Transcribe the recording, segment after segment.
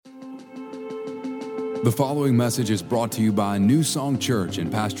The following message is brought to you by New Song Church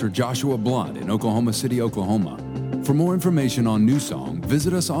and Pastor Joshua Blunt in Oklahoma City, Oklahoma. For more information on New Song,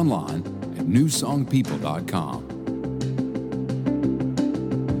 visit us online at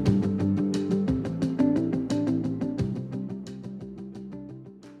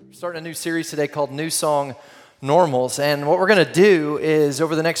newsongpeople.com. Starting a new series today called New Song Normals. And what we're going to do is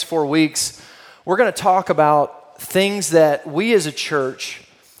over the next 4 weeks, we're going to talk about things that we as a church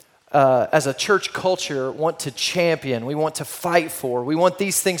culture, want to champion, we want to fight for. We want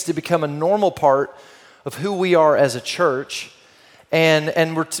these things to become a normal part of who we are as a church.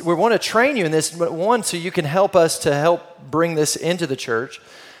 And we want to train you in this, but one, so you can help us to help bring this into the church,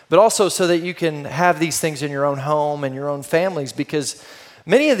 but also so that you can have these things in your own home and your own families, because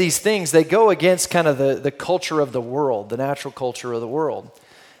many of these things, they go against kind of the culture of the world, the natural culture of the world.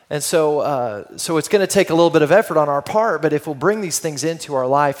 And so it's going to take a little bit of effort on our part, but if we'll bring these things into our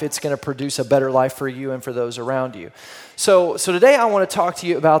life, it's going to produce a better life for you and for those around you. So today I want to talk to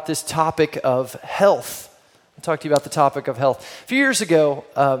you about this topic of health. I'll talk to you about the topic of health. A few years ago,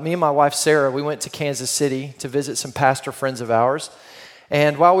 me and my wife Sarah, we went to Kansas City to visit some pastor friends of ours.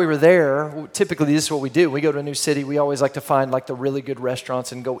 And while we were there, typically this is what we do. We go to a new city, we always like to find like the really good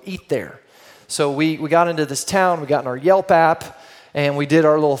restaurants and go eat there. So we got into this town, we got in our Yelp app, and we did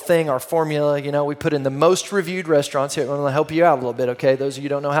our little thing, our formula. You know, we put in the most reviewed restaurants. Here, I'm going to help you out a little bit, okay? Those of you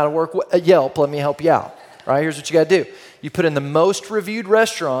who don't know how to work Yelp, let me help you out. All right, here's what you got to do. You put in the most reviewed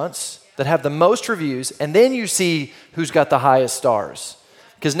restaurants that have the most reviews, and then you see who's got the highest stars.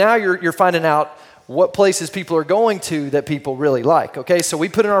 Because now you're finding out what places people are going to that people really like, okay? So we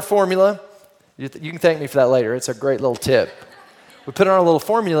put in our formula. You can thank me for that later. It's a great little tip. We put in our little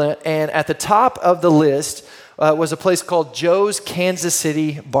formula, and at the top of the list was a place called Joe's Kansas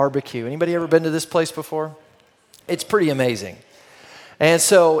City Barbecue. Anybody ever been to this place before? It's pretty amazing. And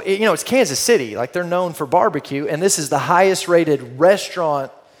so, it's Kansas City. Like, they're known for barbecue, and this is the highest rated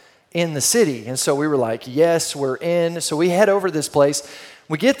restaurant in the city. And so we were like, yes, we're in. So we head over to this place.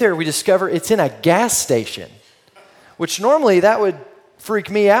 We get there, we discover it's in a gas station, which normally that would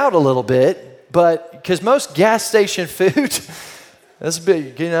freak me out a little bit, but because most gas station food, that's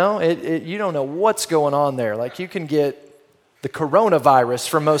big, you don't know what's going on there. Like, you can get the coronavirus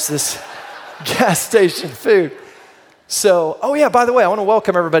from most of this gas station food. So, oh yeah, by the way, I want to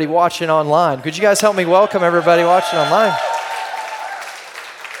welcome everybody watching online. Could you guys help me welcome everybody watching online?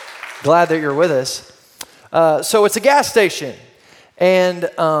 Glad that you're with us. So it's a gas station.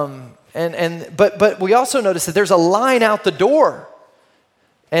 But we also noticed that there's a line out the door.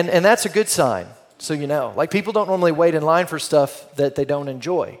 And that's a good sign. So like, people don't normally wait in line for stuff that they don't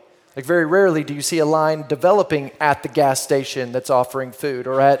enjoy. Like, very rarely do you see a line developing at the gas station that's offering food,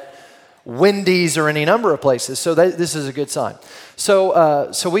 or at Wendy's, or any number of places. So this is a good sign.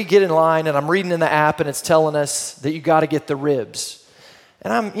 So we get in line, and I'm reading in the app, and it's telling us that you got to get the ribs.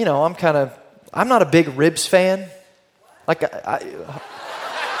 And I'm not a big ribs fan. Like,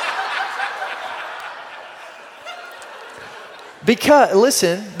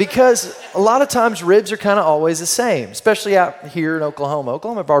 Because a lot of times ribs are kind of always the same, especially out here in Oklahoma.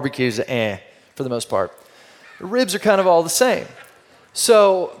 Oklahoma barbecue's for the most part. The ribs are kind of all the same.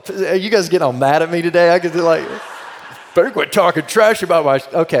 So, are you guys getting all mad at me today? I could be like, better quit talking trash about my...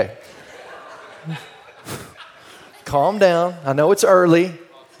 Okay. Calm down. I know it's early.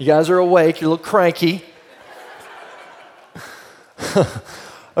 You guys are awake. You're a little cranky.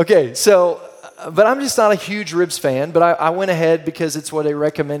 Okay, so... But I'm just not a huge ribs fan, but I went ahead because it's what they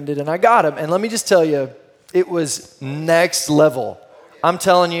recommended, and I got them. And let me just tell you, it was next level. I'm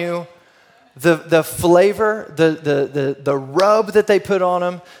telling you, the flavor, the rub that they put on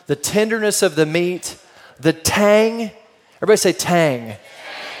them, the tenderness of the meat, the tang. Everybody say tang.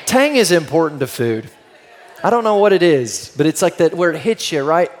 Tang is important to food. I don't know what it is, but it's like that where it hits you,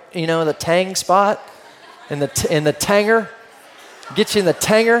 right? The tang spot in the tanger. Gets you in the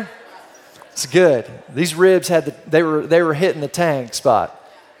tanger. It's good. These ribs they were hitting the tang spot.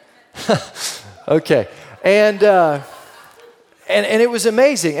 Okay. And it was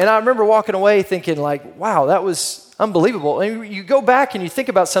amazing. And I remember walking away thinking, like, wow, that was unbelievable. And you go back and you think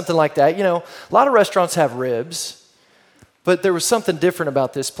about something like that. A lot of restaurants have ribs, but there was something different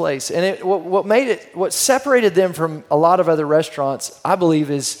about this place. And what separated them from a lot of other restaurants, I believe,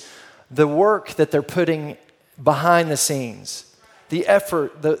 is the work that they're putting behind the scenes. The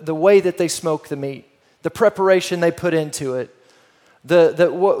effort, the way that they smoke the meat, the preparation they put into it,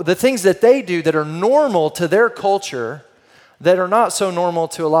 the things that they do that are normal to their culture that are not so normal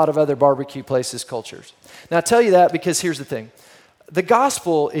to a lot of other barbecue places' cultures. Now, I tell you that because here's the thing. The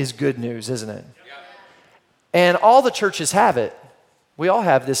gospel is good news, isn't it? And all the churches have it. We all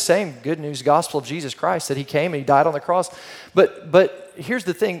have this same good news gospel of Jesus Christ, that he came and he died on the cross. But here's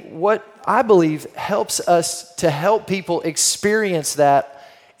the thing. What I believe helps us to help people experience that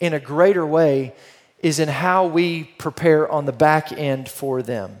in a greater way is in how we prepare on the back end for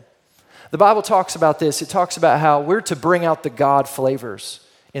them. The Bible talks about this. It talks about how we're to bring out the God flavors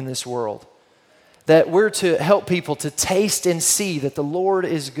in this world. That we're to help people to taste and see that the Lord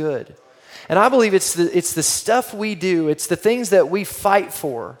is good. And I believe it's the stuff we do, it's the things that we fight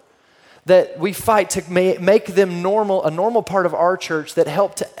for, that we fight to make them normal, a normal part of our church, that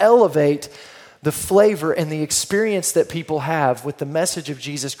help to elevate the flavor and the experience that people have with the message of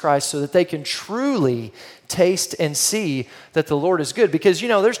Jesus Christ, so that they can truly taste and see that the Lord is good. Because,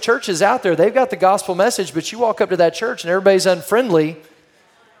 there's churches out there, they've got the gospel message, but you walk up to that church and everybody's unfriendly, you're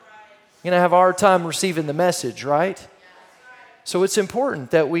going to have a hard time receiving the message, right? So it's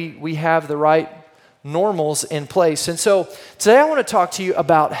important that we have the right normals in place. And so today I want to talk to you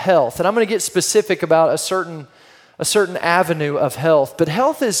about health, and I'm going to get specific about a certain avenue of health. But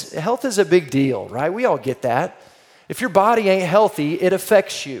health is a big deal, right? We all get that. If your body ain't healthy, it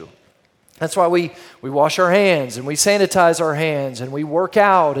affects you. That's why we wash our hands and we sanitize our hands and we work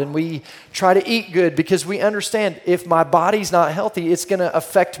out and we try to eat good, because we understand if my body's not healthy, it's going to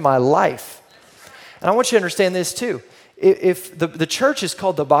affect my life. And I want you to understand this too. If the church is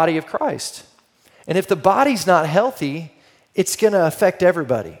called the body of Christ, and if the body's not healthy, it's going to affect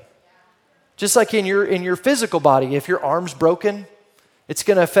everybody. Just like in your physical body, if your arm's broken, it's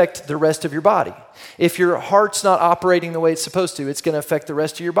going to affect the rest of your body. If your heart's not operating the way it's supposed to, it's going to affect the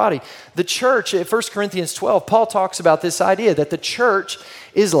rest of your body. The church, at 1 Corinthians 12, Paul talks about this idea that the church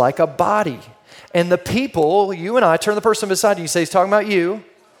is like a body. And the people, you and I, turn the person beside you, say, he's talking about you.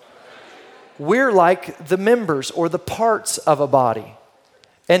 We're like the members or the parts of a body.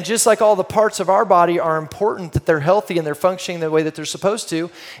 And just like all the parts of our body are important that they're healthy and they're functioning the way that they're supposed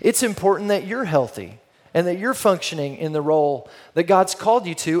to, it's important that you're healthy and that you're functioning in the role that God's called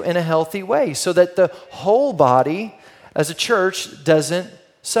you to in a healthy way, so that the whole body as a church doesn't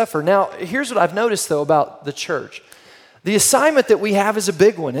suffer. Now, here's what I've noticed though about the church. The assignment that we have is a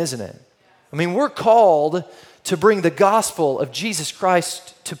big one, isn't it? I mean, we're called to bring the gospel of Jesus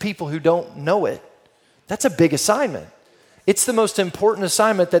Christ to people who don't know it. That's a big assignment. It's the most important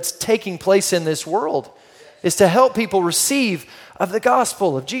assignment that's taking place in this world, is to help people receive of the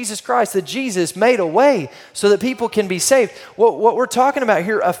gospel of Jesus Christ, that Jesus made a way so that people can be saved. What we're talking about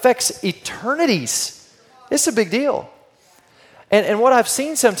here affects eternities. It's a big deal. And what I've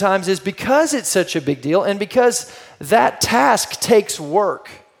seen sometimes is, because it's such a big deal and because that task takes work,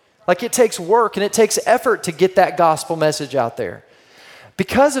 like it takes work and it takes effort to get that gospel message out there.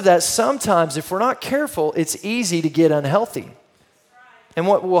 Because of that, sometimes if we're not careful, it's easy to get unhealthy. And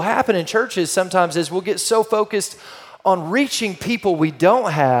what will happen in churches sometimes is we'll get so focused on reaching people we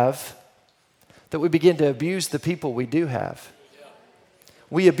don't have that we begin to abuse the people we do have.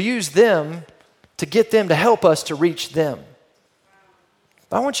 We abuse them to get them to help us to reach them.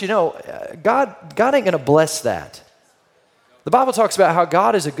 I want you to know, God ain't going to bless that. The Bible talks about how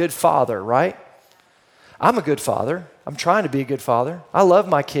God is a good father, right? I'm a good father. I'm trying to be a good father. I love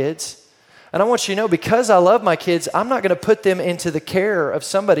my kids. And I want you to know, because I love my kids, I'm not going to put them into the care of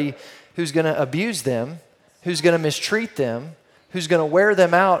somebody who's going to abuse them, who's going to mistreat them, who's going to wear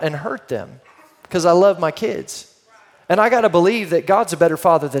them out and hurt them, because I love my kids. And I got to believe that God's a better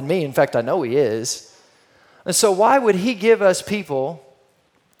father than me. In fact, I know he is. And so why would he give us people?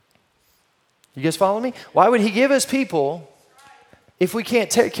 You guys follow me? Why would he give us people if we can't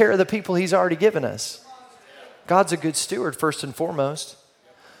take care of the people he's already given us? God's a good steward, first and foremost.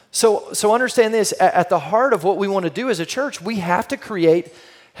 So understand this, at the heart of what we want to do as a church, we have to create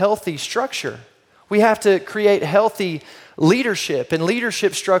healthy structure. We have to create healthy leadership and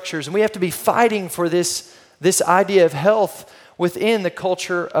leadership structures, and we have to be fighting for this idea of health within the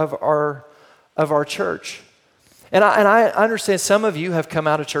culture of our church. And I understand some of you have come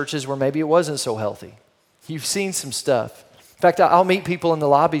out of churches where maybe it wasn't so healthy. You've seen some stuff. In fact, I'll meet people in the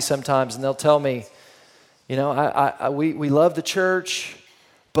lobby sometimes, and they'll tell me, we love the church,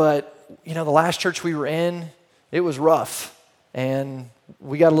 but, the last church we were in, it was rough. And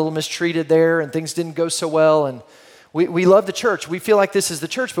we got a little mistreated there, and things didn't go so well. And we love the church. We feel like this is the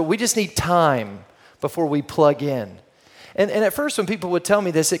church, but we just need time before we plug in. And at first, when people would tell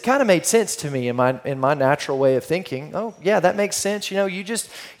me this, it kind of made sense to me in my natural way of thinking. Oh, yeah, that makes sense. You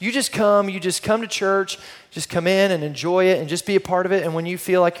just come to church, just come in and enjoy it and just be a part of it. And when you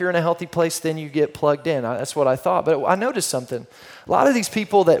feel like you're in a healthy place, then you get plugged in. That's what I thought. But I noticed something. A lot of these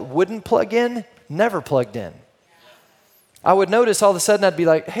people that wouldn't plug in never plugged in. I would notice all of a sudden I'd be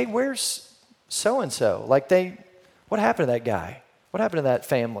like, hey, where's so-and-so? Like what happened to that guy? What happened to that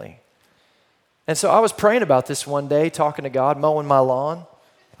family? And so I was praying about this one day, talking to God, mowing my lawn.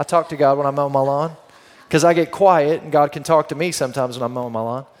 I talk to God when I mow my lawn because I get quiet and God can talk to me sometimes when I'm mowing my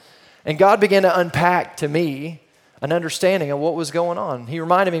lawn. And God began to unpack to me an understanding of what was going on. He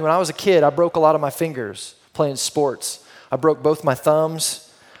reminded me when I was a kid, I broke a lot of my fingers playing sports. I broke both my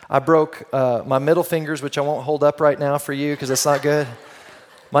thumbs. I broke my middle fingers, which I won't hold up right now for you because that's not good.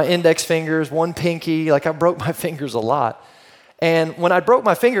 My index fingers, one pinky, like I broke my fingers a lot. And when I broke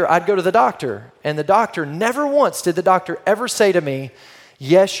my finger, I'd go to the doctor. And the doctor, never once did the doctor ever say to me,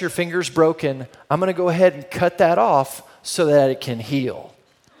 yes, your finger's broken. I'm going to go ahead and cut that off so that it can heal.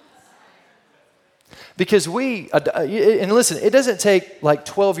 Because and listen, it doesn't take like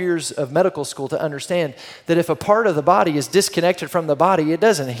 12 years of medical school to understand that if a part of the body is disconnected from the body, it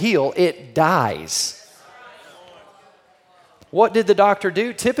doesn't heal, it dies. What did the doctor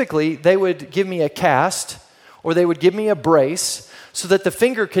do? Typically, they would give me a cast or they would give me a brace so that the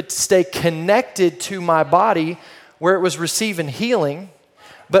finger could stay connected to my body where it was receiving healing.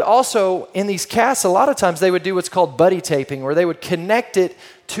 But also in these casts, a lot of times they would do what's called buddy taping, where they would connect it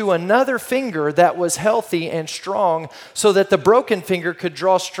to another finger that was healthy and strong so that the broken finger could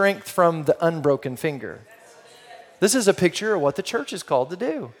draw strength from the unbroken finger. This is a picture of what the church is called to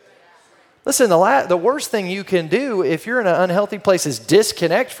do. Listen, the worst thing you can do if you're in an unhealthy place is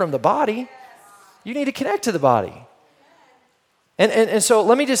disconnect from the body. You need to connect to the body. And so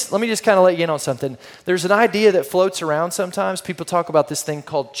let me just kind of let you in on something. There's an idea that floats around sometimes. People talk about this thing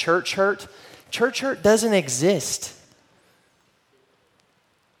called church hurt. Church hurt doesn't exist.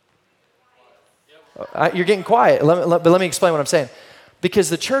 You're getting quiet, but let me explain what I'm saying.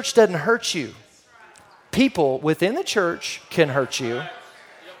 Because the church doesn't hurt you. People within the church can hurt you.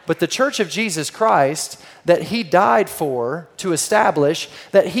 But the church of Jesus Christ that he died for to establish,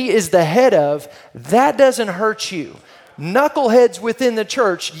 that he is the head of, that doesn't hurt you. Knuckleheads within the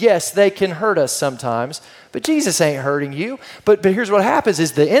church, yes, they can hurt us sometimes, but Jesus ain't hurting you. But here's what happens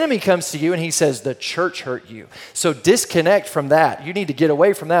is the enemy comes to you and he says, the church hurt you. So disconnect from that. You need to get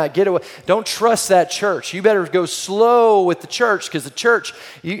away from that. Get away. Don't trust that church. You better go slow with the church because the church,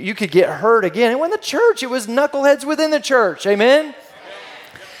 you could get hurt again. And when the church, it was knuckleheads within the church. Amen?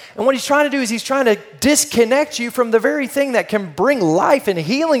 And what he's trying to do is he's trying to disconnect you from the very thing that can bring life and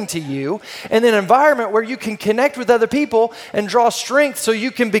healing to you, and an environment where you can connect with other people and draw strength so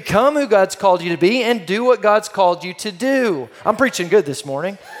you can become who God's called you to be and do what God's called you to do. I'm preaching good this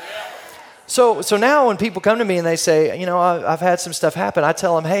morning. So now when people come to me and they say, you know, I've had some stuff happen, I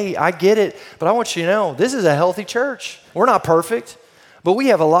tell them, hey, I get it, but I want you to know this is a healthy church. We're not perfect, but we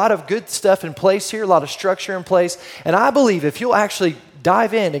have a lot of good stuff in place here, a lot of structure in place, and I believe if you'll actually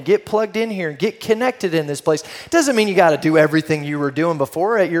dive in and get plugged in here and get connected in this place. Doesn't mean you got to do everything you were doing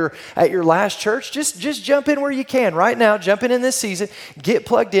before at your last church. Just jump in where you can right now. Jump in this season. Get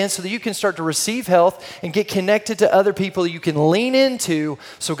plugged in so that you can start to receive health and get connected to other people you can lean into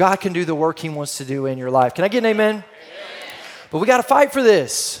so God can do the work he wants to do in your life. Can I get an amen? Amen. But we got to fight for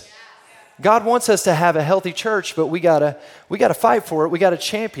this. God wants us to have a healthy church, but we got to fight for it. We got to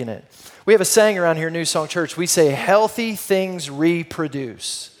champion it. We have a saying around here, New Song Church. We say, healthy things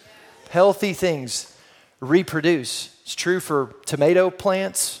reproduce. Healthy things reproduce. It's true for tomato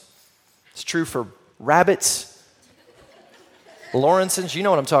plants. It's true for rabbits. Lawrence's, you know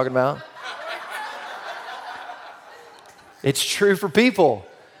what I'm talking about. It's true for people.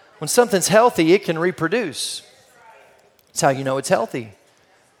 When something's healthy, it can reproduce. That's how you know it's healthy.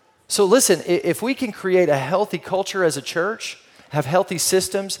 So listen, if we can create a healthy culture as a church, have healthy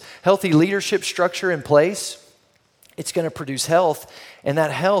systems, healthy leadership structure in place, it's going to produce health, and that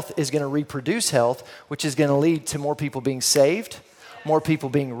health is going to reproduce health, which is going to lead to more people being saved, more people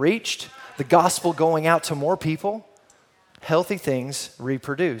being reached, the gospel going out to more people. Healthy things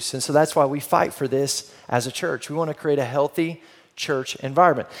reproduce. And so that's why we fight for this as a church. We want to create a healthy church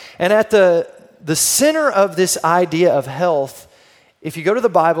environment. And at the center of this idea of health, if you go to the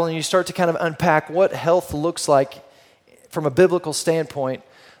Bible and you start to kind of unpack what health looks like from a biblical standpoint,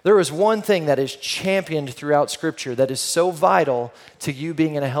 there is one thing that is championed throughout Scripture that is so vital to you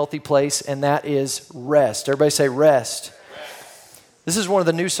being in a healthy place, and that is rest. Everybody say rest. This is one of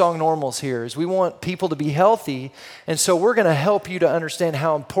the New Song normals here, is we want people to be healthy, and so we're going to help you to understand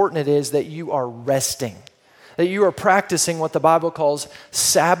how important it is that you are resting, that you are practicing what the Bible calls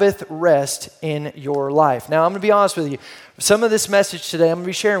Sabbath rest in your life. Now, I'm going to be honest with you. Some of this message today I'm going to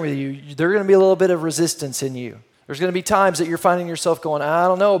be sharing with you, there's going to be a little bit of resistance in you. There's going to be times that you're finding yourself going, I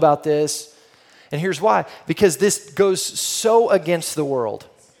don't know about this. And here's why. Because this goes so against the world.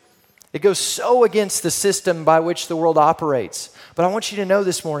 It goes so against the system by which the world operates. But I want you to know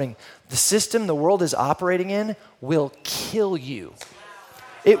this morning, the system the world is operating in will kill you.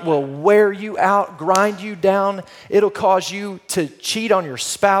 It will wear you out, grind you down. It'll cause you to cheat on your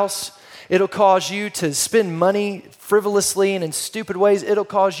spouse. It'll cause you to spend money frivolously and in stupid ways. It'll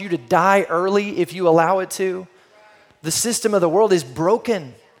cause you to die early if you allow it to. The system of the world is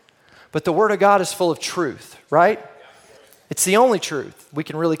broken, but the Word of God is full of truth, right? It's the only truth we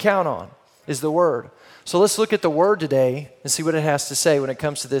can really count on is the Word. So let's look at the Word today and see what it has to say when it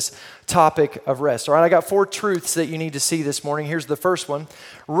comes to this topic of rest. All right, I got 4 truths that you need to see this morning. Here's the first one.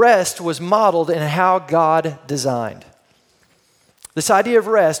 Rest was modeled in how God designed. This idea of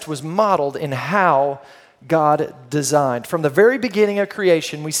rest was modeled in how God designed. From the very beginning of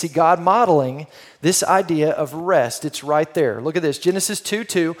creation, we see God modeling this idea of rest. It's right there. Look at this. Genesis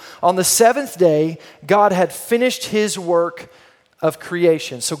 2:2. On the 7th day, God had finished his work of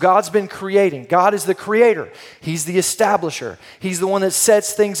creation. So God's been creating. God is the creator. He's the establisher. He's the one that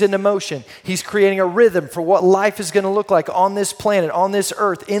sets things into motion. He's creating a rhythm for what life is going to look like on this planet, on this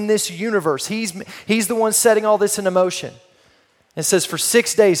earth, in this universe. He's the one setting all this into motion. It says for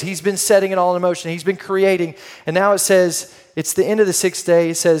 6 days, he's been setting it all in motion. He's been creating. And now it says, it's the end of the 6th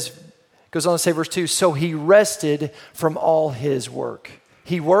day. It says, goes on to say verse 2, so he rested from all his work.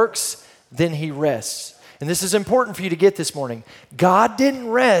 He works, then he rests. And this is important for you to get this morning. God didn't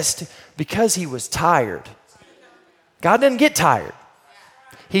rest because he was tired. God didn't get tired.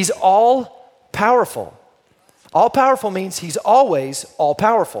 He's all powerful. All powerful means he's always all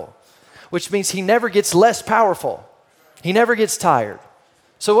powerful, which means he never gets less powerful. He never gets tired.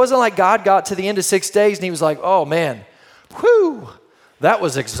 So it wasn't like God got to the end of 6 days and he was like, oh man, whew, that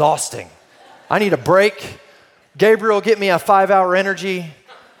was exhausting. I need a break. Gabriel, get me a 5-hour energy.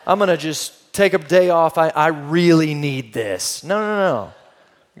 I'm going to just take a day off. I really need this. No.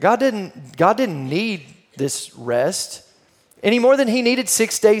 God didn't need this rest any more than he needed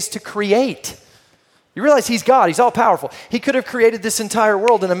 6 days to create. You realize he's God. He's all powerful. He could have created this entire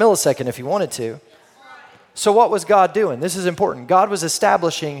world in a millisecond if he wanted to. So what was God doing? This is important. God was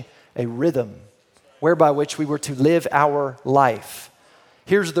establishing a rhythm whereby which we were to live our life.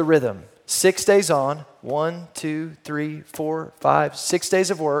 Here's the rhythm. 6 days on, 1, 2, 3, 4, 5, 6 days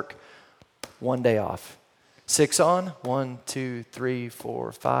of work, 1 day off. 6 on, 1, 2, 3,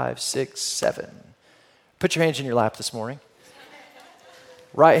 4, 5, 6, 7. Put your hands in your lap this morning.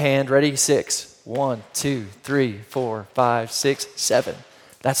 Right hand, ready, 6. 1, 2, 3, 4, 5, 6, 7.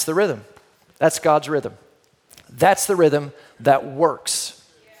 That's the rhythm. That's God's rhythm. That's the rhythm that works.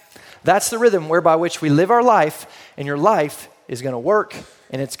 That's the rhythm whereby which we live our life, and your life is going to work,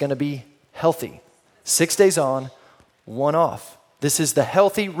 and it's going to be healthy. 6 days on, 1 off. This is the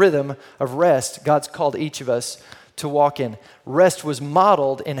healthy rhythm of rest God's called each of us to walk in. Rest was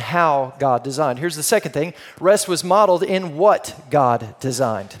modeled in how God designed. Here's the second thing. Rest was modeled in what God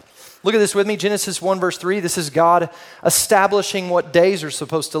designed. Look at this with me. Genesis 1 verse 3. This is God establishing what days are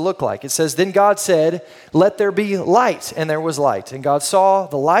supposed to look like. It says, then God said, let there be light, and there was light. And God saw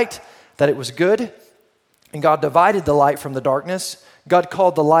the light, that it was good. And God divided the light from the darkness. God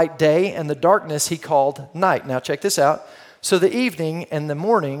called the light day, and the darkness he called night. Now check this out. So the evening and the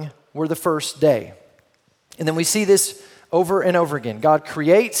morning were the first day. And then we see this over and over again. God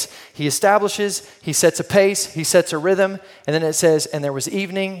creates, he establishes, he sets a pace, he sets a rhythm, and then it says, and there was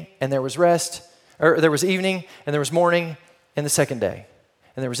evening and there was rest, or there was evening and there was morning and the second day.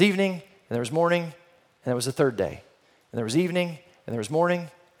 And there was evening and there was morning and there was the third day. And there was evening and there was morning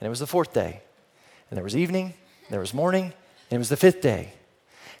and it was the fourth day. And there was evening and there was morning and it was the fifth day.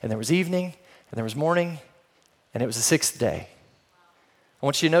 And there was evening and there was morning and it was the 6th day. I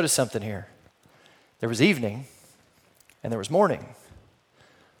want you to notice something here. There was evening and there was morning.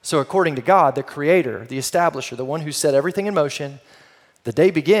 So according to God, the creator, the establisher, the one who set everything in motion, the day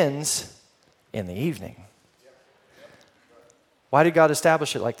begins in the evening. Why did God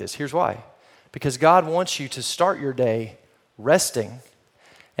establish it like this? Here's why. Because God wants you to start your day resting,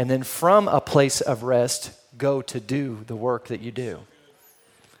 and then from a place of rest, go to do the work that you do.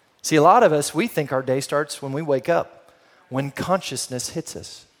 See, a lot of us, we think our day starts when we wake up, when consciousness hits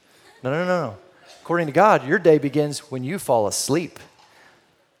us. No. According to God, your day begins when you fall asleep.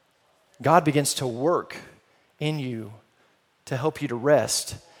 God begins to work in you to help you to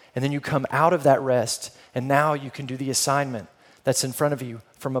rest. And then you come out of that rest, and now you can do the assignment that's in front of you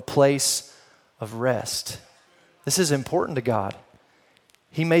from a place of rest. This is important to God.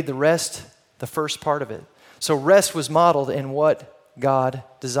 He made the rest the first part of it. So rest was modeled in what God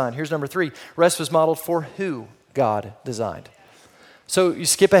designed. Here's number 3. Rest was modeled for who God designed. So you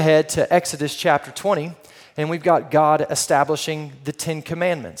skip ahead to Exodus chapter 20, and we've got God establishing the 10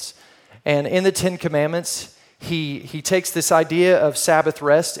 Commandments. And in the Ten Commandments, he takes this idea of Sabbath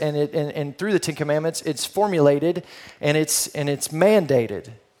rest, and through the Ten Commandments, it's formulated and it's mandated.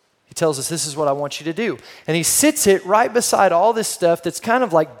 He tells us, this is what I want you to do. And he sits it right beside all this stuff that's kind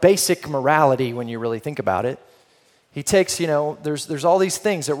of like basic morality when you really think about it. He takes, there's all these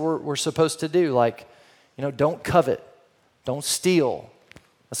things that we're supposed to do, like, don't covet, don't steal.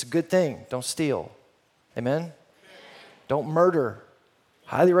 That's a good thing. Don't steal. Amen? Don't murder.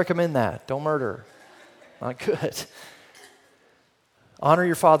 Highly recommend that. Don't murder. Not good. Honor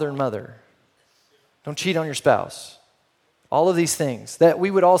your father and mother. Don't cheat on your spouse. All of these things that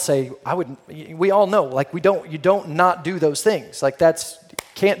we would all say, we all know, like you don't not do those things. Like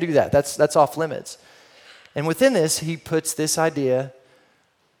can't do that. That's off limits. And within this, he puts this idea,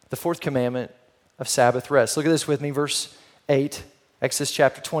 the fourth commandment of Sabbath rest. Look at this with me, verse 8, Exodus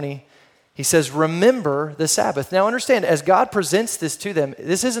chapter 20. He says, remember the Sabbath. Now understand, as God presents this to them,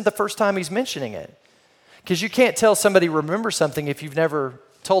 this isn't the first time he's mentioning it. Because you can't tell somebody remember something if you've never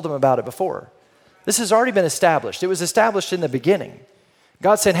told them about it before. This has already been established. It was established in the beginning.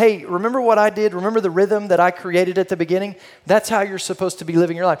 God said, hey, remember what I did? Remember the rhythm that I created at the beginning? That's how you're supposed to be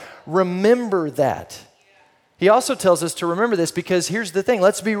living your life. Remember that. He also tells us to remember this because here's the thing.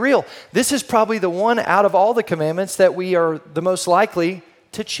 Let's be real. This is probably the one out of all the commandments that we are the most likely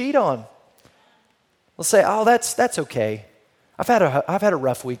to cheat on. We'll say, oh, that's okay. I've had a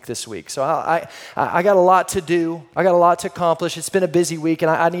rough week this week, so I got a lot to do. I got a lot to accomplish. It's been a busy week, and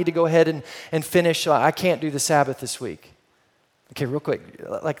I need to go ahead and finish. I can't do the Sabbath this week. Okay, real quick.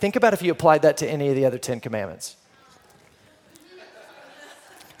 Like, think about if you applied that to any of the other 10 commandments.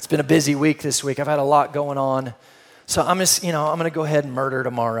 It's been a busy week this week. I've had a lot going on, so I'm going to go ahead and murder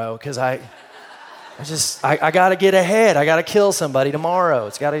tomorrow because I got to get ahead. I got to kill somebody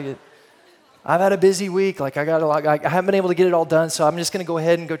tomorrow. I've had a busy week. Like I haven't been able to get it all done, so I'm just going to go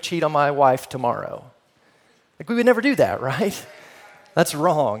ahead and go cheat on my wife tomorrow. Like we would never do that, right? That's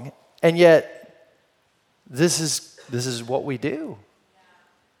wrong. And yet, this is what we do.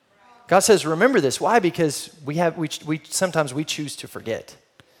 God says, remember this. Why? Because sometimes we choose to forget.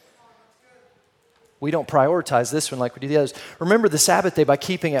 We don't prioritize this one like we do the others. Remember the Sabbath day by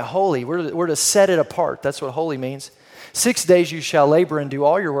keeping it holy. We're to set it apart. That's what holy means. 6 days you shall labor and do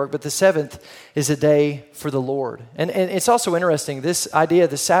all your work, but the seventh is a day for the Lord. And it's also interesting, this idea,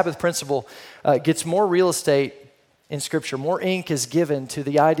 the Sabbath principle, gets more real estate in Scripture. More ink is given to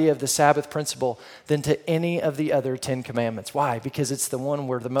the idea of the Sabbath principle than to any of the other 10 commandments. Why? Because it's the one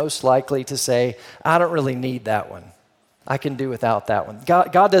we're the most likely to say, I don't really need that one. I can do without that one.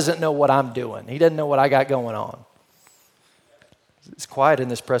 God doesn't know what I'm doing. He doesn't know what I got going on. It's quiet in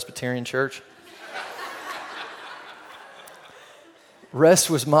this Presbyterian church. Rest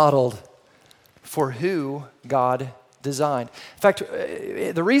was modeled for who God designed. In fact,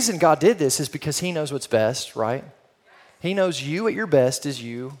 the reason God did this is because he knows what's best, right? He knows you at your best is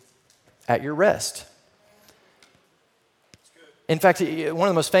you at your rest. In fact, one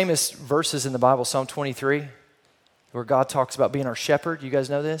of the most famous verses in the Bible, Psalm 23, where God talks about being our shepherd. You guys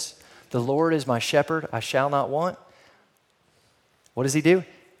know this? The Lord is my shepherd, I shall not want. What does he do?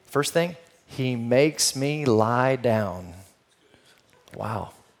 First thing, he makes me lie down.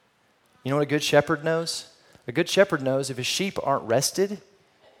 Wow. You know what a good shepherd knows? A good shepherd knows if his sheep aren't rested,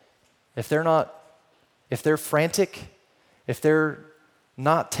 if they're frantic, if they're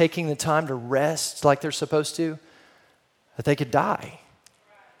not taking the time to rest like they're supposed to, that they could die.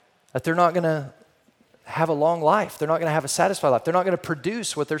 That they're not going to have a long life. They're not going to have a satisfied life. They're not going to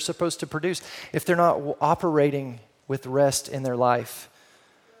produce what they're supposed to produce if they're not operating with rest in their life.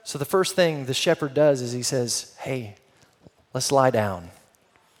 So the first thing the shepherd does is he says, hey, let's lie down.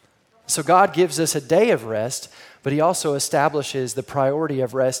 So God gives us a day of rest, but he also establishes the priority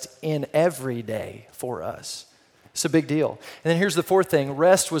of rest in every day for us. It's a big deal. And then here's the fourth thing.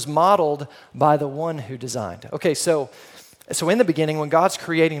 Rest was modeled by the one who designed. Okay, so in the beginning, when God's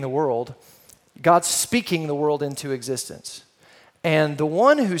creating the world, God's speaking the world into existence. And the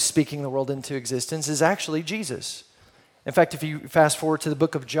one who's speaking the world into existence is actually Jesus. In fact, if you fast forward to the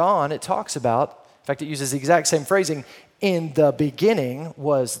book of John, it talks about, in fact, it uses the exact same phrasing, in the beginning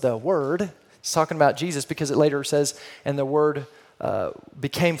was the Word. It's talking about Jesus because it later says, and the Word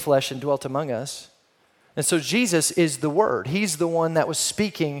became flesh and dwelt among us. And so Jesus is the Word. He's the one that was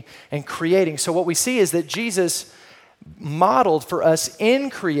speaking and creating. So what we see is that Jesus modeled for us in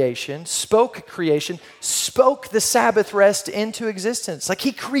creation, spoke the Sabbath rest into existence. Like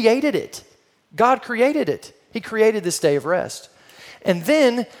he created it. God created it. He created this day of rest. And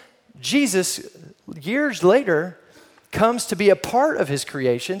then Jesus, years later, comes to be a part of his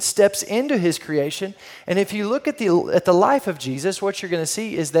creation, steps into his creation. And if you look at the life of Jesus, what you're going to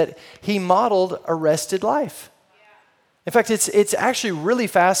see is that he modeled a rested life. In fact, it's actually really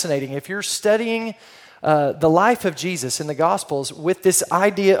fascinating. If you're studying the life of Jesus in the Gospels with this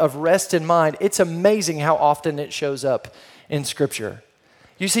idea of rest in mind, it's amazing how often it shows up in Scripture.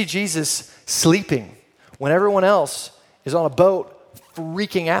 You see Jesus sleeping when everyone else is on a boat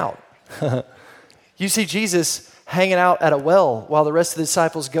freaking out. You see Jesus hanging out at a well while the rest of the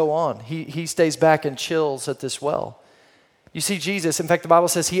disciples go on. He stays back and chills at this well. You see Jesus, in fact, the Bible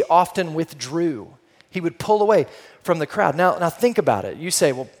says he often withdrew. He would pull away from the crowd. Now think about it. You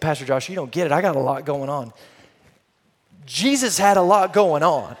say, well, Pastor Josh, you don't get it. I got a lot going on. Jesus had a lot going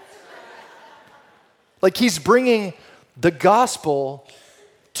on. Like he's bringing the gospel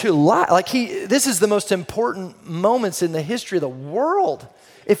to life. Like this is the most important moments in the history of the world.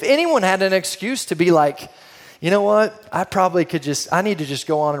 If anyone had an excuse to be like, you know what, I need to just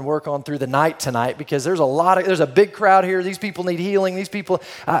go on and work on through the night tonight because there's a big crowd here. These people need healing. These people,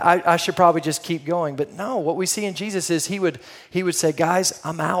 I should probably just keep going. But no, what we see in Jesus is he would say, guys,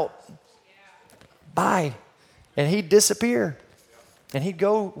 I'm out. Bye. And he'd disappear. And he'd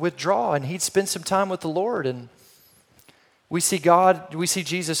go withdraw and he'd spend some time with the Lord. And we see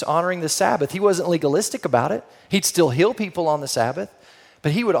Jesus honoring the Sabbath. He wasn't legalistic about it. He'd still heal people on the Sabbath.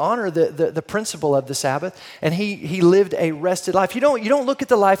 But he would honor the principle of the Sabbath, and he lived a rested life. You don't look at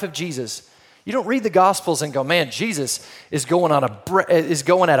the life of Jesus. You don't read the Gospels and go, man, Jesus is going at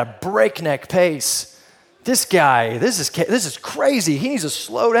a breakneck pace. This guy, this is crazy. He needs to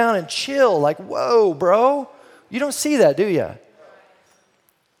slow down and chill. Like, whoa, bro. You don't see that, do you?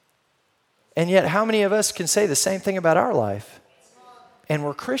 And yet, how many of us can say the same thing about our life? And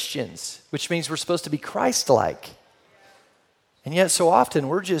we're Christians, which means we're supposed to be Christ-like. And yet so often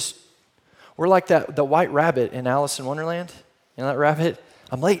we're like the white rabbit in Alice in Wonderland. You know that rabbit?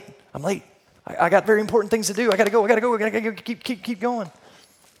 I'm late. I got very important things to do. I gotta go, keep going.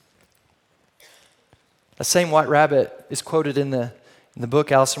 The same white rabbit is quoted in the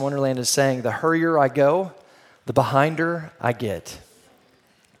book Alice in Wonderland as saying, the hurrier I go, the behinder I get.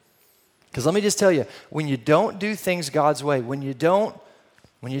 Because let me just tell you, when you don't do things God's way, when you don't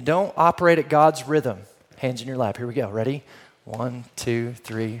operate at God's rhythm, hands in your lap, here we go, ready? 1, 2,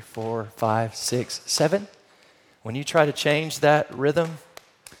 3, 4, 5, 6, 7. When you try to change that rhythm,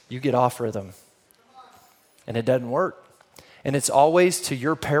 you get off rhythm. And it doesn't work. And it's always to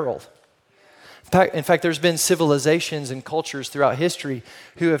your peril. In fact, there's been civilizations and cultures throughout history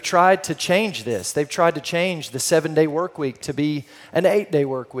who have tried to change this. They've tried to change the 7-day work week to be an 8-day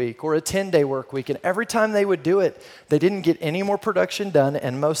work week or a 10-day work week. And every time they would do it, they didn't get any more production done.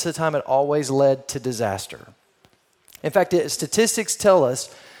 And most of the time, it always led to disaster. In fact, statistics tell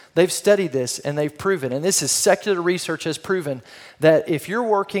us, they've studied this and they've proven, and this is secular research has proven, that if you're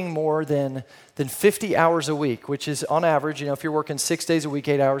working more than 50 hours a week, which is on average, if you're working 6 days a week,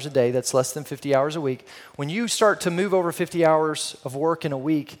 8 hours a day, that's less than 50 hours a week. When you start to move over 50 hours of work in a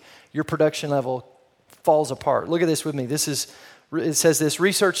week, your production level falls apart. Look at this with me. It says this,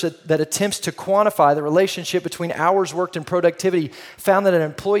 research that attempts to quantify the relationship between hours worked and productivity found that an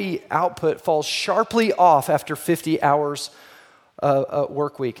employee output falls sharply off after 50 hours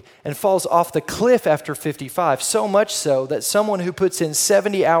work week and falls off the cliff after 55, so much so that someone who puts in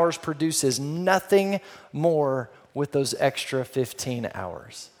 70 hours produces nothing more with those extra 15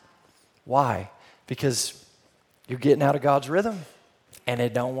 hours. Why? Because you're getting out of God's rhythm and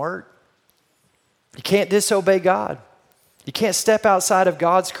it don't work. You can't disobey God. You can't step outside of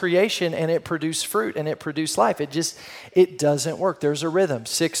God's creation and it produce fruit and it produce life. It doesn't work. There's a rhythm.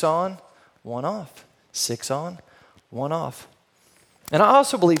 6 on, 1 off. 6 on, 1 off. And I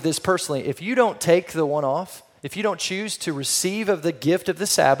also believe this personally. If you don't take the 1 off, if you don't choose to receive of the gift of the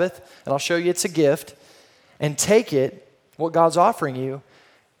Sabbath, and I'll show you it's a gift, and take it, what God's offering you,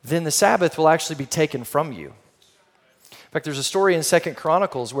 then the Sabbath will actually be taken from you. In fact, there's a story in 2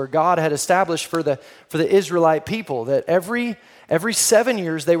 Chronicles where God had established for the Israelite people that every 7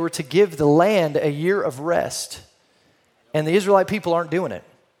 years they were to give the land a year of rest. And the Israelite people aren't doing it.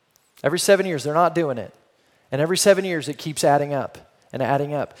 Every 7 years, they're not doing it. And every 7 years, it keeps adding up and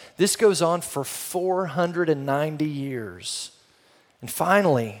adding up. This goes on for 490 years. And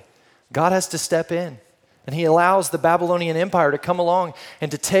finally, God has to step in. And he allows the Babylonian Empire to come along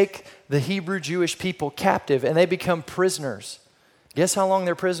and to take the Hebrew Jewish people captive, and they become prisoners. Guess how long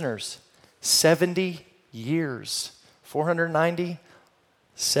they're prisoners? 70 years. 490,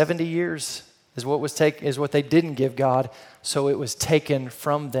 70 years is what they didn't give God, so it was taken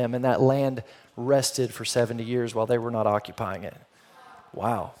from them, and that land rested for 70 years while they were not occupying it.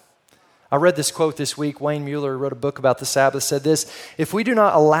 Wow. I read this quote this week. Wayne Mueller wrote a book about the Sabbath, said this: if we do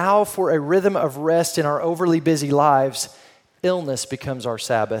not allow for a rhythm of rest in our overly busy lives, illness becomes our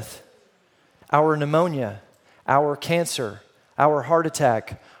Sabbath. Our pneumonia, our cancer, our heart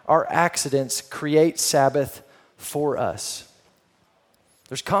attack, our accidents create Sabbath for us.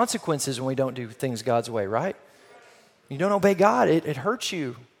 There's consequences when we don't do things God's way, right? You don't obey God, it hurts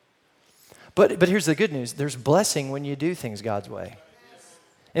you. But here's the good news. There's blessing when you do things God's way.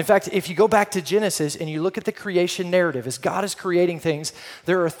 In fact, if you go back to Genesis and you look at the creation narrative, as God is creating things,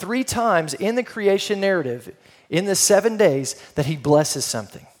 there are 3 times in the creation narrative, in the 7 days, that he blesses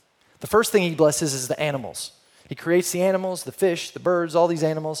something. The first thing he blesses is the animals. He creates the animals, the fish, the birds, all these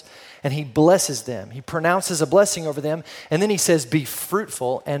animals, and he blesses them. He pronounces a blessing over them, and then he says, be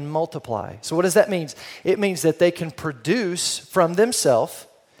fruitful and multiply. So what does that mean? It means that they can produce from themselves,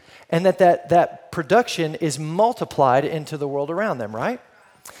 and that production is multiplied into the world around them, right?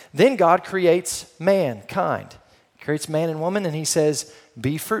 Then God creates mankind. He creates man and woman, and he says,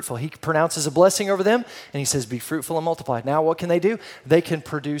 be fruitful. He pronounces a blessing over them, and he says, be fruitful and multiply. Now what can they do? They can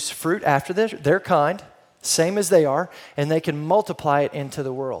produce fruit after their kind, same as they are, and they can multiply it into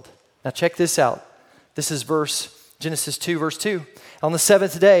the world. Now check this out. This is Genesis 2, verse 2. On the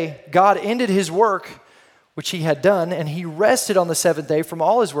 7th day, God ended his work which he had done, and he rested on the 7th day from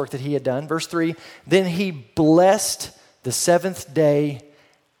all his work that he had done. Verse 3, then he blessed the 7th day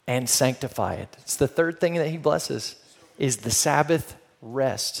and sanctified it. It's the third thing that he blesses, is the Sabbath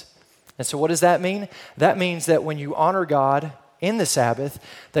rest. And so what does that mean? That means that when you honor God in the Sabbath,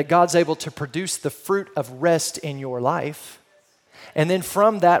 that God's able to produce the fruit of rest in your life. And then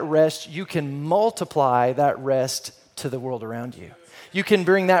from that rest, you can multiply that rest to the world around you. You can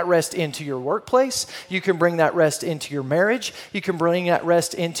bring that rest into your workplace. You can bring that rest into your marriage. You can bring that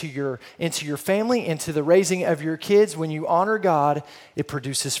rest into your family, into the raising of your kids. When you honor God, it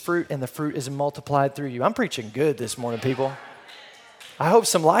produces fruit, and the fruit is multiplied through you. I'm preaching good this morning, people. I hope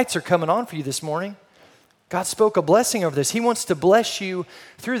some lights are coming on for you this morning. God spoke a blessing over this. He wants to bless you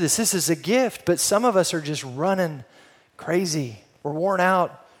through this. This is a gift, but some of us are just running crazy. We're worn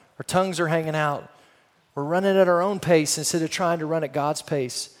out. Our tongues are hanging out. We're running at our own pace instead of trying to run at God's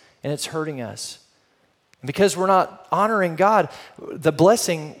pace, and it's hurting us. And because we're not honoring God,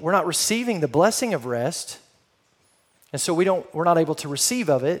 we're not receiving the blessing of rest, and so we're not able to receive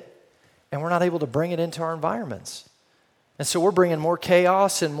of it, and we're not able to bring it into our environments. And so we're bringing more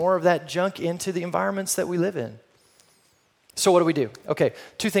chaos and more of that junk into the environments that we live in. So what do we do? Okay,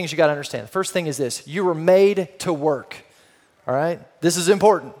 2 things you got to understand. The first thing is this: you were made to work. All right? This is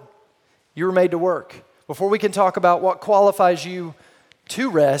important. You were made to work. Before we can talk about what qualifies you to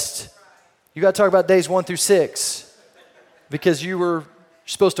rest, you got to talk about days 1 through 6, because you were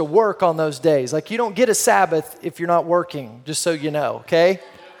supposed to work on those days. Like, you don't get a Sabbath if you're not working, just so you know, okay?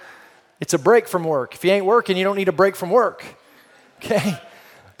 It's a break from work. If you ain't working, you don't need a break from work, okay?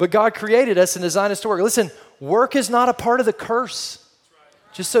 But God created us and designed us to work. Listen, work is not a part of the curse,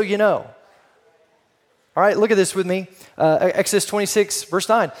 just so you know. All right, look at this with me. Exodus 26, verse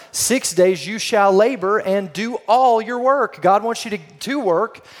 9. 6 days you shall labor and do all your work. God wants you to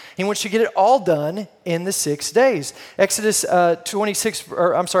work. He wants you to get it all done in the 6 days. Ecclesiastes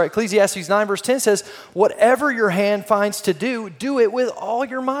 9, verse 10 says, whatever your hand finds to do it with all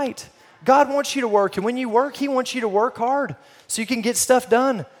your might. God wants you to work, and when you work, he wants you to work hard so you can get stuff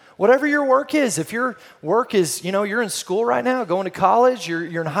done. Whatever your work is, if your work is, you're in school right now, going to college,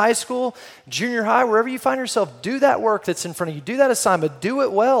 you're in high school, junior high, wherever you find yourself, do that work that's in front of you. Do that assignment. Do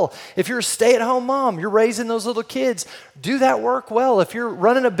it well. If you're a stay-at-home mom, you're raising those little kids, do that work well. If you're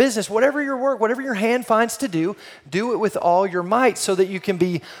running a business, whatever your work, whatever your hand finds to do it with all your might so that you can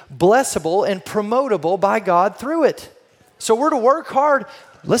be blessable and promotable by God through it. So we're to work hard.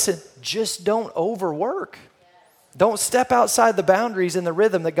 Listen, just don't overwork. Don't step outside the boundaries and the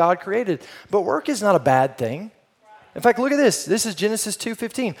rhythm that God created. But work is not a bad thing. In fact, look at this. This is Genesis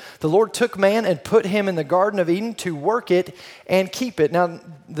 2:15. The Lord took man and put him in the Garden of Eden to work it and keep it. Now,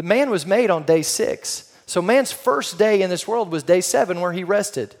 the man was made on day 6. So man's first day in this world was day 7 where he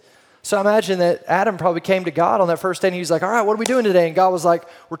rested. So I imagine that Adam probably came to God on that first day and he was like, all right, what are we doing today? And God was like,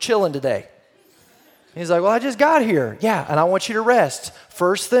 we're chilling today. He's like, well, I just got here. Yeah, and I want you to rest.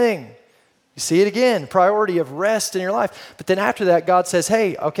 First thing. You see it again, priority of rest in your life. But then after that, God says,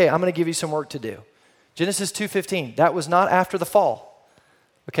 hey, okay, I'm going to give you some work to do. Genesis 2:15, that was not after the fall.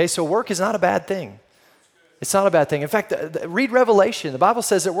 Okay, so work is not a bad thing. It's not a bad thing. In fact, read Revelation. The Bible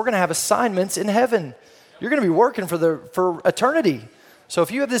says that we're going to have assignments in heaven. You're going to be working for eternity. So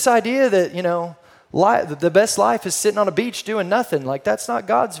if you have this idea that, the best life is sitting on a beach doing nothing, like that's not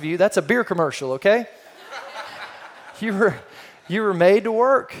God's view. That's a beer commercial, okay? You were made to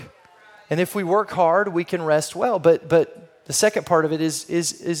work. And if we work hard, we can rest well. But the second part of it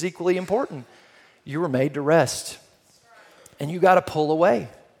is equally important. You were made to rest. And you got to pull away.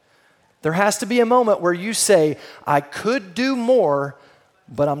 There has to be a moment where you say, I could do more,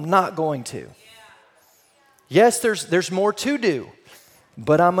 but I'm not going to. Yes, there's more to do,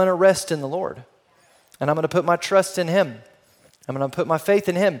 but I'm going to rest in the Lord. And I'm going to put my trust in Him. I'm going to put my faith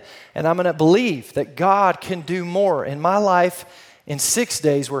in Him. And I'm going to believe that God can do more in my life in 6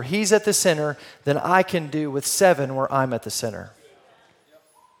 days where He's at the center than I can do with 7 where I'm at the center.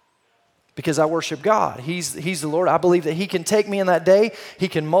 Because I worship God. He's the Lord. I believe that He can take me in that day. He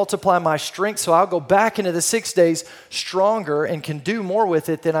can multiply my strength. So I'll go back into the 6 days stronger and can do more with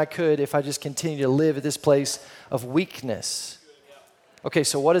it than I could if I just continue to live at this place of weakness. Okay,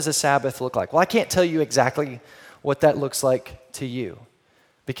 so what does a Sabbath look like? Well, I can't tell you exactly what that looks like to you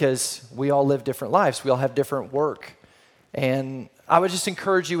because we all live different lives. We all have different work. And I would just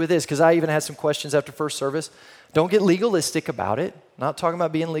encourage you with this because I even had some questions after first service. Don't get legalistic about it. I'm not talking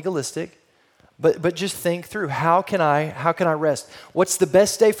about being legalistic. But just think through, how can I rest? What's the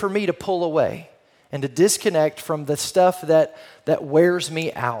best day for me to pull away and to disconnect from the stuff that wears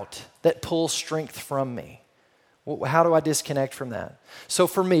me out, that pulls strength from me? How do I disconnect from that? So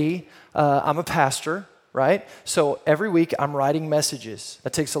for me, I'm a pastor, right? So every week I'm writing messages.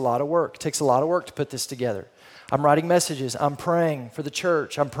 That takes a lot of work. It takes a lot of work to put this together. I'm writing messages. I'm praying for the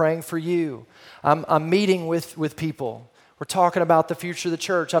church. I'm praying for you. I'm meeting with people. We're talking about the future of the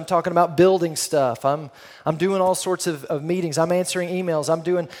church. I'm talking about building stuff. I'm doing all sorts of meetings. I'm answering emails.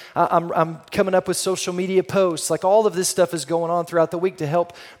 I'm coming up with social media posts. Like all of this stuff is going on throughout the week to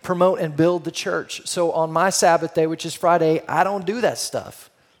help promote and build the church. So on my Sabbath day, which is Friday, I don't do that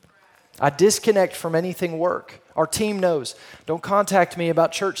stuff. I disconnect from anything work. Our team knows. Don't contact me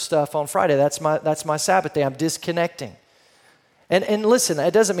about church stuff on Friday. That's my Sabbath day. I'm disconnecting. And listen,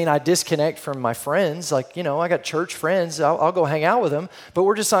 it doesn't mean I disconnect from my friends. Like, I got church friends. I'll go hang out with them. But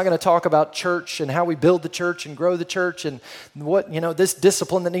we're just not going to talk about church and how we build the church and grow the church and what, this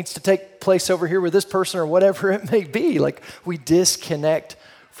discipline that needs to take place over here with this person or whatever it may be. Like, we disconnect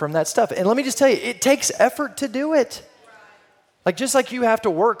from that stuff. And let me just tell you, it takes effort to do it. Like, just like you have to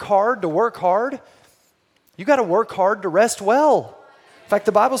work hard, you got to work hard to rest well. In fact,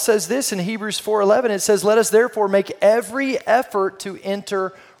 the Bible says this in Hebrews 4:11. It says, let us therefore make every effort to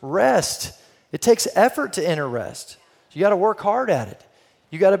enter rest. It takes effort to enter rest. You got to work hard at it.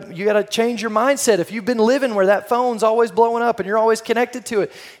 You got to change your mindset. If you've been living where that phone's always blowing up and you're always connected to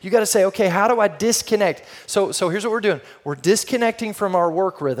it, you got to say, okay, how do I disconnect? So here's what we're doing. We're disconnecting from our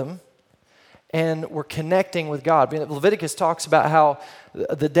work rhythm and we're connecting with God. Leviticus talks about how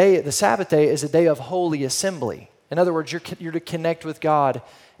the Sabbath day is a day of holy assembly. In other words, you're to connect with God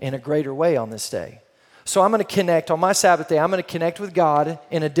in a greater way on this day. So I'm going to connect on my Sabbath day. I'm going to connect with God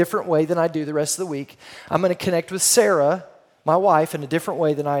in a different way than I do the rest of the week. I'm going to connect with Sarah, my wife, in a different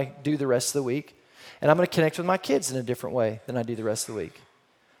way than I do the rest of the week. And I'm going to connect with my kids in a different way than I do the rest of the week.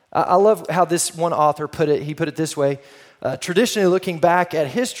 I love how this one author put it. He put it this way. Traditionally, looking back at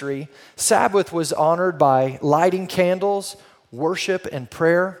history, Sabbath was honored by lighting candles, worship and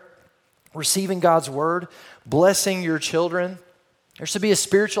prayer, receiving God's word, blessing your children. There should be a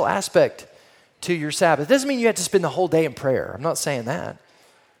spiritual aspect to your Sabbath. It doesn't mean you have to spend the whole day in prayer. I'm not saying that.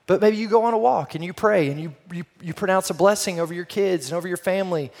 But maybe you go on a walk and you pray and you pronounce a blessing over your kids and over your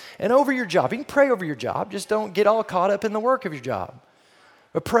family and over your job. You can pray over your job. Just don't get all caught up in the work of your job.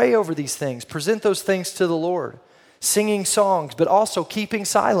 But pray over these things. Present those things to the Lord. Singing songs, but also keeping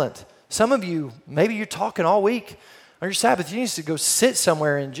silent. Some of you, maybe you're talking all week. On your Sabbath, you need to go sit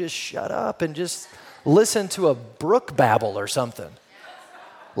somewhere and just shut up and just listen to a brook babble or something.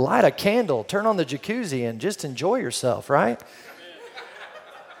 Light a candle, turn on the jacuzzi, and just enjoy yourself, right?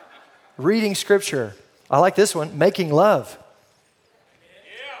 Reading scripture. I like this one, making love.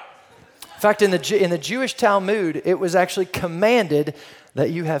 In fact, in the Jewish Talmud, it was actually commanded that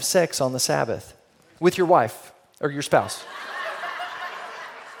you have sex on the Sabbath with your wife or your spouse.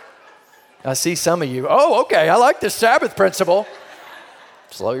 I see some of you, okay, I like this Sabbath principle.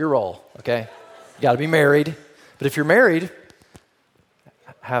 Slow your roll, okay? You got to be married. But if you're married,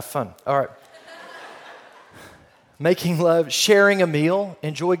 have fun. All right. Making love, sharing a meal,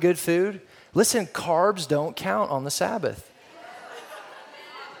 enjoy good food. Listen, carbs don't count on the Sabbath.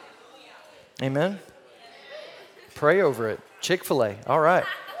 Amen? Pray over it. Chick-fil-A, all right.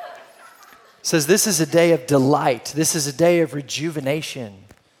 It says this is a day of delight. This is a day of rejuvenation.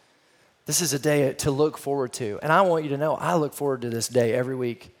 This is a day to look forward to. And I want you to know, I look forward to this day every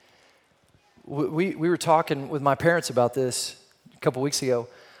week. We were talking with my parents about this a couple weeks ago.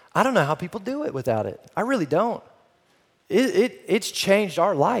 I don't know how people do it without it. I really don't. It's changed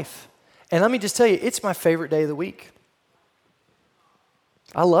our life. And let me just tell you, it's my favorite day of the week.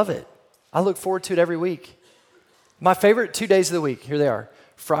 I love it. I look forward to it every week. My favorite 2 days of the week, here they are.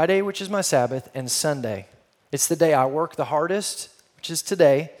 Friday, which is my Sabbath, and Sunday. It's the day I work the hardest, which is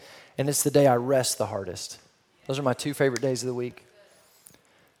today, and it's the day I rest the hardest. Those are my 2 favorite days of the week.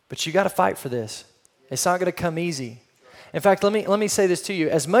 But you got to fight for this. It's not going to come easy. In fact, let me say this to you.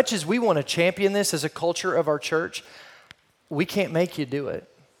 As much as we want to champion this as a culture of our church, we can't make you do it.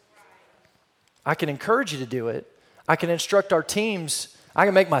 I can encourage you to do it. I can instruct our teams. I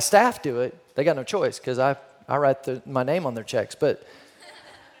can make my staff do it. They got no choice because I write my name on their checks. But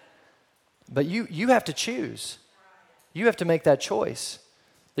you have to choose. You have to make that choice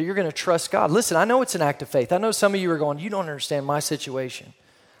that you're going to trust God. Listen, I know it's an act of faith. I know some of you are going, you don't understand my situation.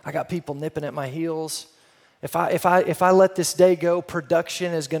 I got people nipping at my heels. If I let this day go,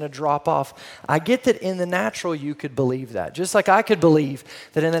 production is going to drop off. I get that in the natural you could believe that. Just like I could believe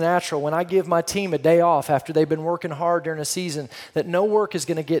that in the natural, when I give my team a day off after they've been working hard during a season, that no work is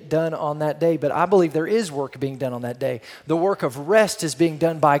going to get done on that day. But I believe there is work being done on that day. The work of rest is being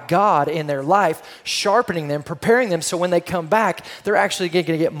done by God in their life, sharpening them, preparing them so when they come back, they're actually going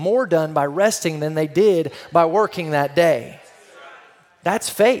to get more done by resting than they did by working that day.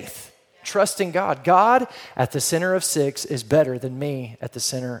 That's faith. Trusting God. God at the center of 6 is better than me at the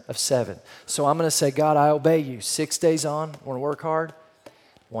center of 7. So I'm going to say, God, I obey you. 6 days on, want to work hard,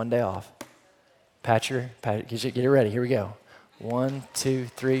 1 day off. Get it ready. Here we go. 1, 2,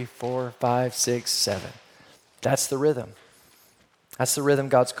 3, 4, 5, 6, 7. That's the rhythm. That's the rhythm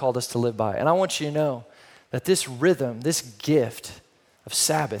God's called us to live by. And I want you to know that this rhythm, this gift of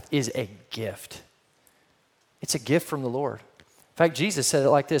Sabbath is a gift. It's a gift from the Lord. In fact, Jesus said it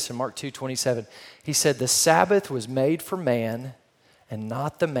like this in Mark 2:27. He said, the Sabbath was made for man and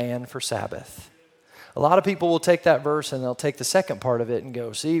not the man for Sabbath. A lot of people will take that verse and they'll take the second part of it and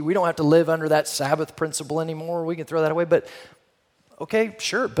go, see, we don't have to live under that Sabbath principle anymore. We can throw that away. But, okay,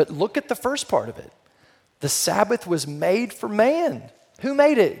 sure. But look at the first part of it. The Sabbath was made for man. Who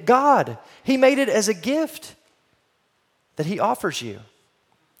made it? God. He made it as a gift that he offers you.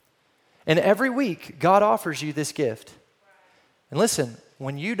 And every week, God offers you this gift. And listen,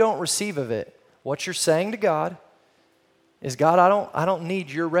 when you don't receive of it, what you're saying to God is, God, I don't need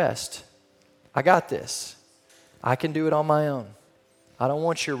your rest. I got this. I can do it on my own. I don't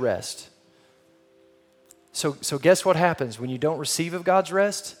want your rest. So guess what happens when you don't receive of God's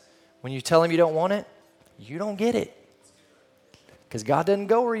rest? When you tell him you don't want it, you don't get it. Because God doesn't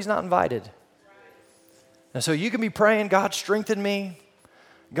go where he's not invited. And so you can be praying, God, strengthen me.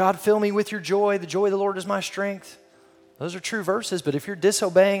 God, fill me with your joy. The joy of the Lord is my strength. Those are true verses, but if you're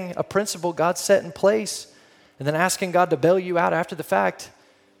disobeying a principle God set in place and then asking God to bail you out after the fact,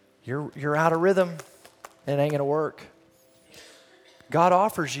 you're out of rhythm and it ain't going to work. God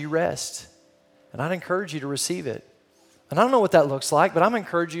offers you rest, and I'd encourage you to receive it. And I don't know what that looks like, but I'm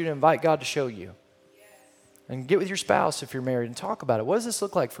encouraging you to invite God to show you. And get with your spouse if you're married and talk about it. What does this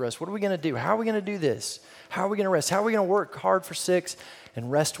look like for us? What are we going to do? How are we going to do this? How are we going to rest? How are we going to work hard for 6 and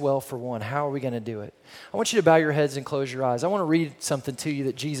rest well for 1? How are we going to do it? I want you to bow your heads and close your eyes. I want to read something to you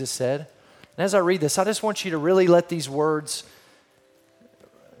that Jesus said. And as I read this, I just want you to really let these words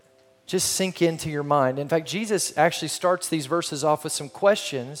just sink into your mind. In fact, Jesus actually starts these verses off with some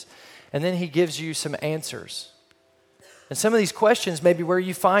questions, and then he gives you some answers. And some of these questions may be where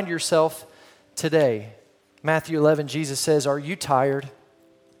you find yourself today. Matthew 11, Jesus says, are you tired?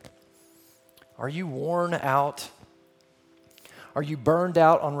 Are you worn out? Are you burned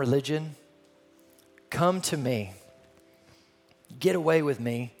out on religion? Come to me. Get away with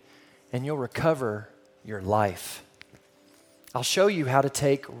me, and you'll recover your life. I'll show you how to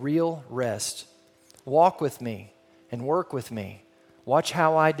take real rest. Walk with me and work with me. Watch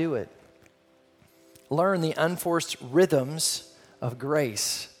how I do it. Learn the unforced rhythms of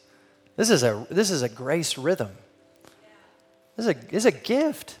grace. This is a grace rhythm. This is a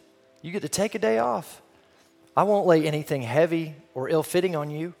gift. You get to take a day off. I won't lay anything heavy or ill-fitting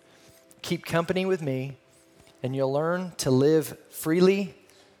on you. Keep company with me, and you'll learn to live freely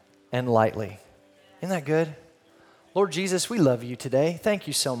and lightly. Isn't that good? Lord Jesus, we love you today. Thank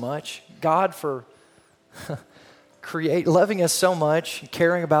you so much, God, for loving us so much,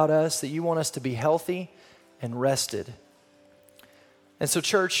 caring about us, that you want us to be healthy and rested. And so,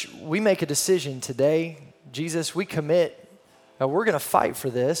 church, we make a decision today. Jesus, we commit. We're going to fight for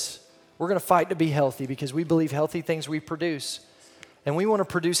this. We're going to fight to be healthy because we believe healthy things we produce. And we want to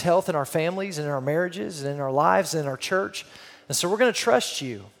produce health in our families and in our marriages and in our lives and in our church. And so we're going to trust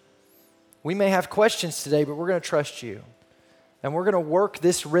you. We may have questions today, but we're going to trust you. And we're going to work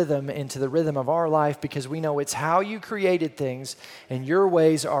this rhythm into the rhythm of our life because we know it's how you created things and your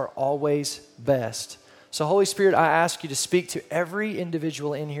ways are always best. So Holy Spirit, I ask you to speak to every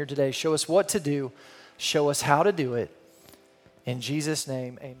individual in here today. Show us what to do. Show us how to do it. In Jesus'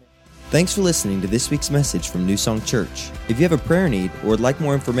 name, amen. Thanks for listening to this week's message from New Song Church. If you have a prayer need or would like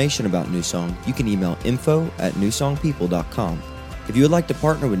more information about New Song, you can email info@newsongpeople.com. If you would like to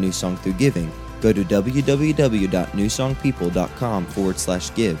partner with New Song through giving, go to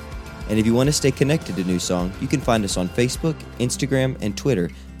www.newsongpeople.com/give. And if you want to stay connected to New Song, you can find us on Facebook, Instagram, and Twitter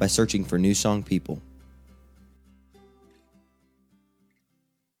by searching for New Song People.